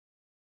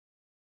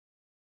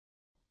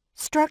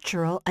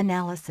Structural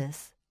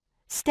analysis,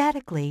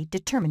 statically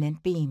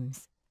determinate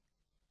beams.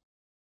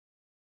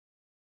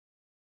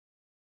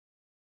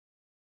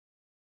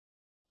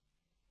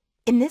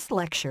 In this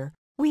lecture,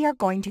 we are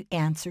going to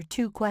answer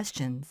two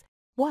questions.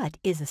 What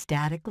is a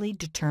statically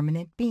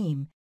determinate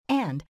beam,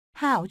 and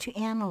how to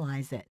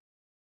analyze it?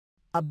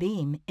 A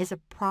beam is a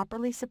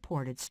properly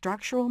supported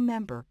structural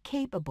member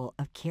capable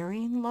of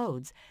carrying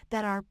loads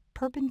that are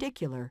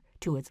perpendicular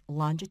to its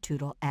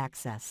longitudinal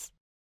axis.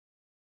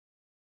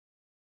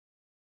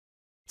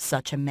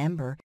 Such a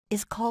member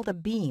is called a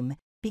beam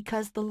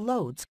because the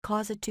loads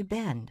cause it to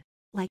bend,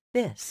 like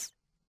this.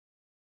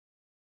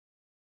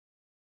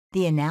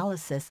 The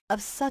analysis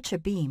of such a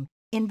beam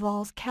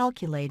involves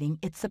calculating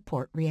its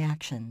support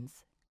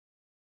reactions.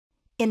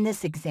 In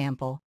this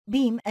example,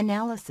 beam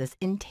analysis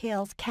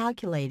entails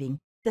calculating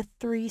the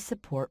three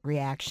support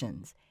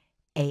reactions,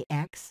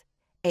 AX,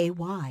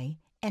 AY,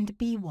 and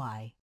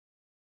BY.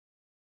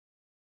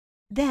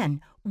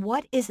 Then,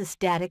 what is a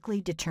statically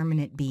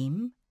determinate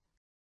beam?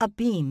 A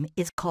beam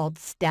is called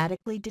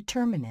statically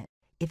determinate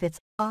if its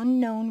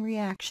unknown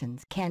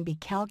reactions can be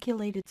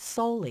calculated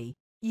solely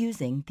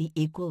using the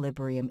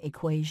equilibrium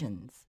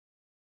equations.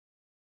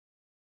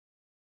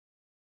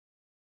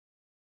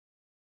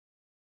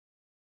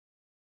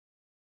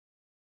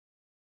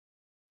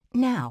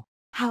 Now,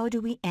 how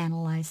do we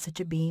analyze such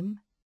a beam?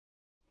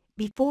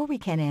 Before we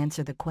can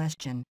answer the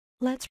question,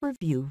 let's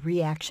review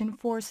reaction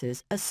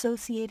forces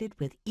associated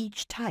with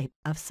each type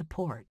of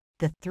support.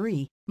 The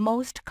three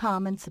most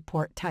common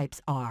support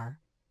types are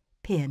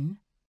pin,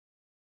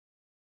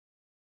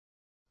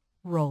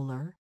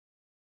 roller,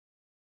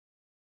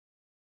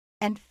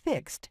 and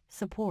fixed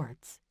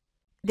supports.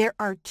 There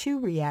are two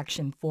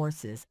reaction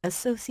forces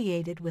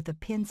associated with a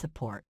pin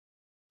support,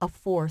 a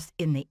force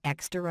in the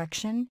x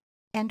direction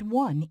and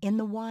one in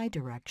the y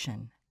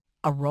direction.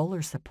 A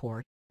roller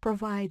support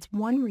provides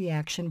one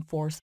reaction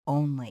force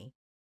only.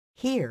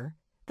 Here,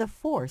 the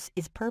force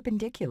is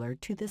perpendicular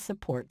to the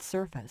support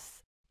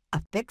surface.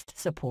 A fixed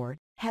support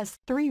has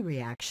three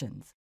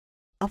reactions: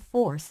 a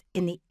force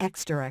in the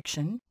x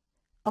direction,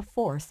 a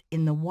force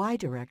in the y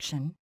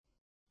direction,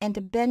 and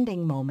a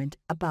bending moment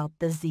about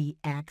the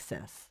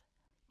z-axis.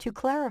 To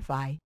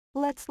clarify,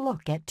 let's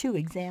look at two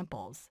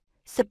examples.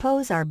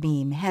 Suppose our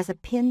beam has a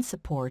pin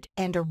support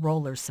and a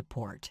roller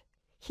support.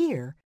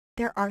 Here,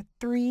 there are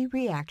three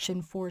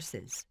reaction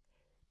forces,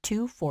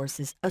 two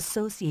forces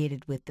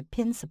associated with the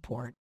pin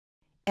support,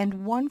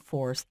 and one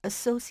force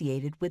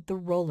associated with the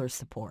roller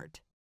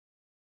support.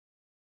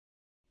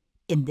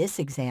 In this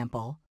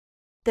example,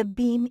 the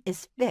beam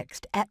is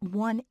fixed at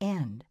one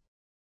end,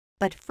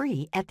 but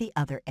free at the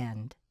other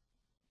end.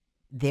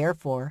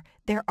 Therefore,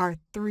 there are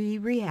three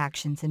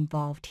reactions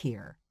involved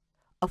here: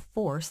 a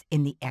force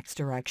in the x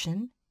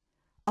direction,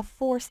 a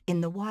force in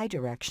the y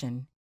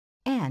direction,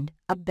 and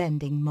a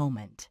bending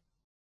moment.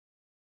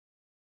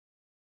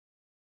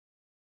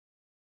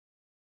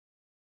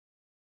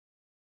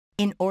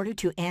 In order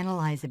to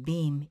analyze a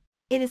beam,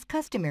 it is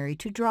customary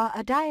to draw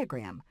a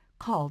diagram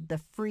called the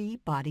free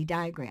body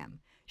diagram,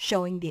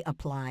 showing the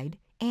applied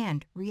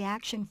and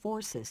reaction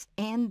forces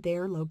and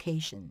their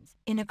locations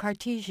in a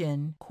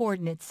Cartesian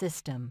coordinate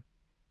system.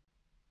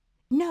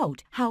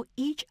 Note how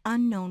each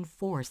unknown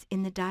force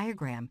in the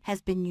diagram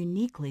has been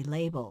uniquely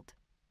labeled.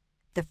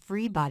 The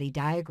free body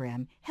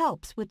diagram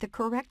helps with the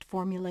correct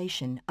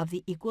formulation of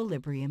the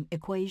equilibrium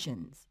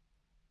equations.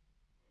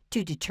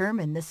 To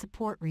determine the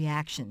support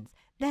reactions,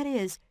 that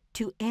is,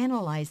 to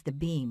analyze the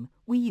beam,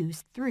 we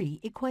use three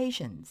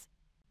equations.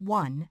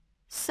 1.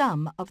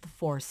 Sum of the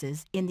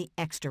forces in the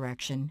x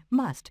direction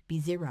must be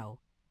 0.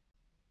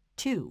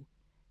 2.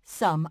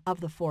 Sum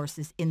of the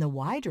forces in the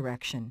y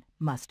direction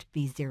must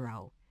be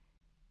 0.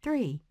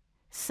 3.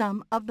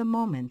 Sum of the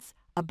moments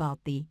about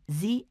the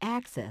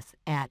z-axis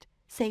at,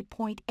 say,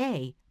 point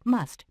A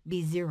must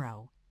be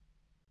 0.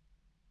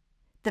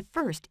 The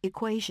first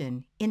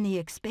equation in the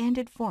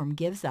expanded form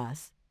gives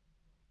us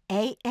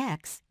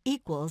AX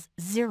equals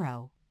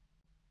 0.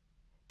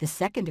 The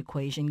second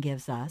equation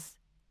gives us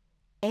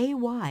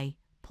AY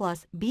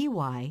plus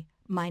BY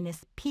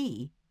minus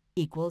P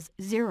equals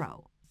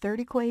 0. Third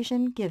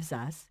equation gives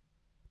us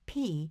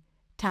P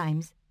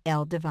times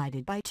L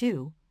divided by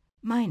 2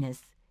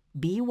 minus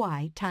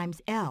BY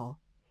times L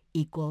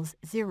equals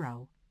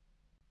 0.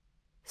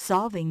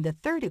 Solving the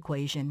third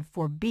equation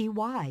for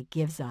BY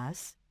gives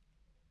us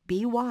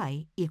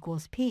BY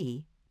equals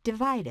P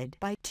divided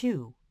by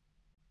 2.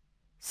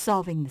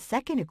 Solving the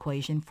second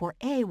equation for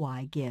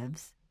AY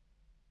gives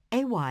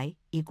AY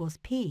equals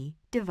P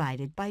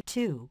divided by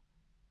 2.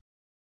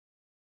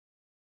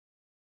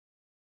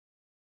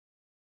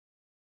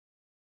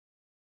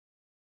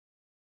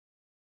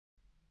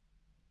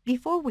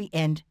 Before we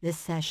end this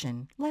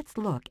session, let's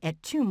look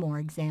at two more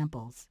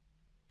examples.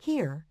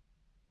 Here,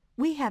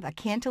 we have a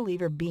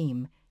cantilever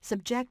beam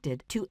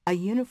subjected to a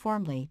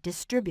uniformly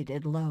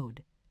distributed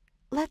load.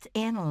 Let's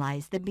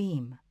analyze the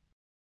beam.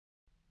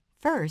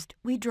 First,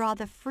 we draw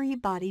the free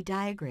body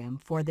diagram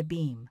for the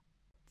beam.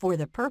 For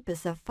the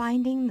purpose of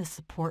finding the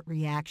support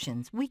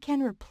reactions, we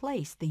can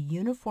replace the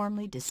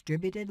uniformly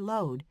distributed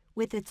load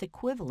with its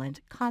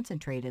equivalent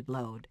concentrated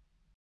load.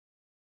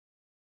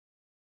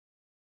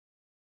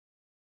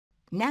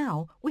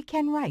 Now we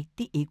can write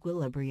the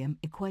equilibrium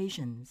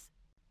equations.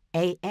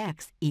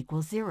 AX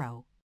equals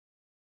 0.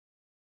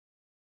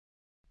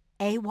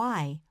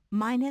 AY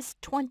minus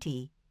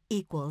 20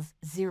 equals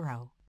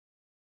 0.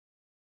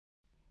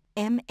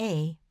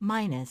 MA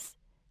minus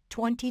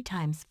 20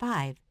 times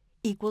 5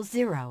 equals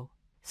 0.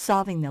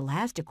 Solving the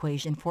last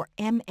equation for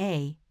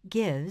MA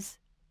gives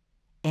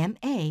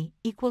MA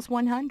equals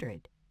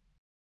 100.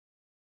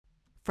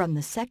 From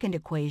the second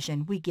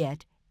equation we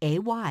get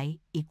AY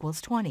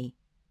equals 20.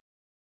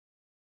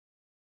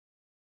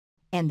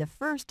 And the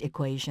first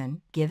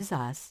equation gives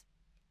us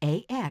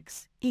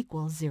AX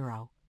equals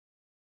 0.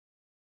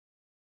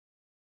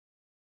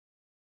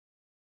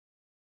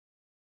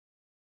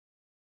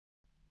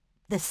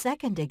 The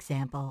second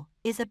example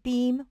is a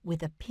beam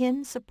with a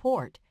pin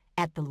support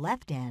at the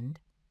left end,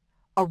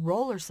 a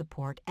roller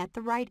support at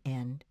the right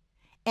end,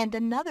 and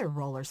another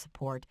roller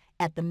support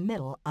at the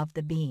middle of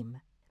the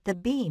beam. The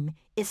beam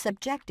is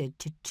subjected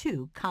to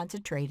two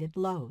concentrated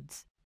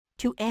loads.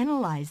 To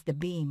analyze the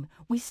beam,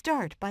 we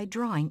start by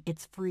drawing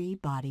its free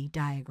body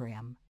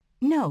diagram.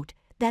 Note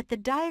that the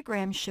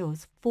diagram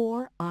shows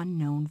 4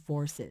 unknown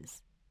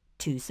forces,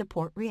 2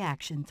 support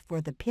reactions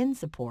for the pin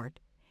support,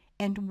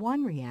 and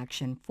 1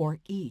 reaction for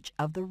each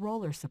of the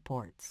roller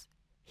supports.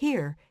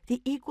 Here,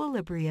 the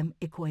equilibrium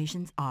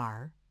equations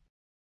are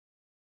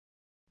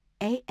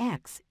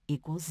AX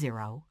equals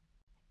 0,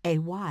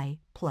 AY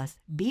plus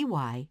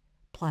BY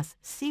plus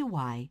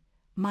CY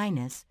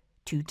minus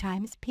 2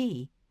 times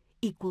P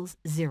equals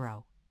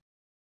 0.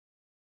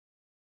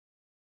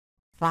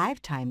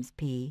 5 times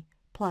P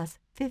plus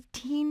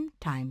 15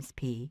 times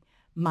P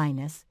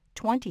minus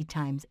 20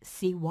 times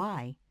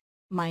CY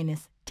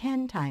minus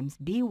 10 times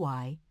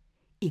BY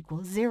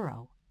equals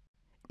 0.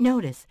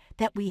 Notice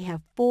that we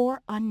have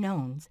 4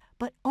 unknowns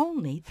but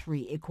only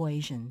 3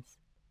 equations.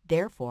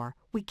 Therefore,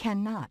 we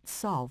cannot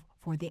solve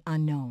for the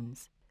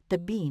unknowns. The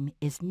beam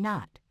is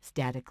not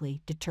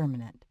statically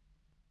determinate.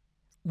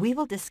 We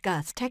will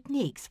discuss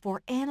techniques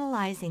for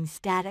analyzing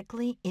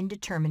statically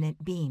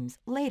indeterminate beams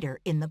later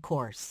in the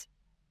course.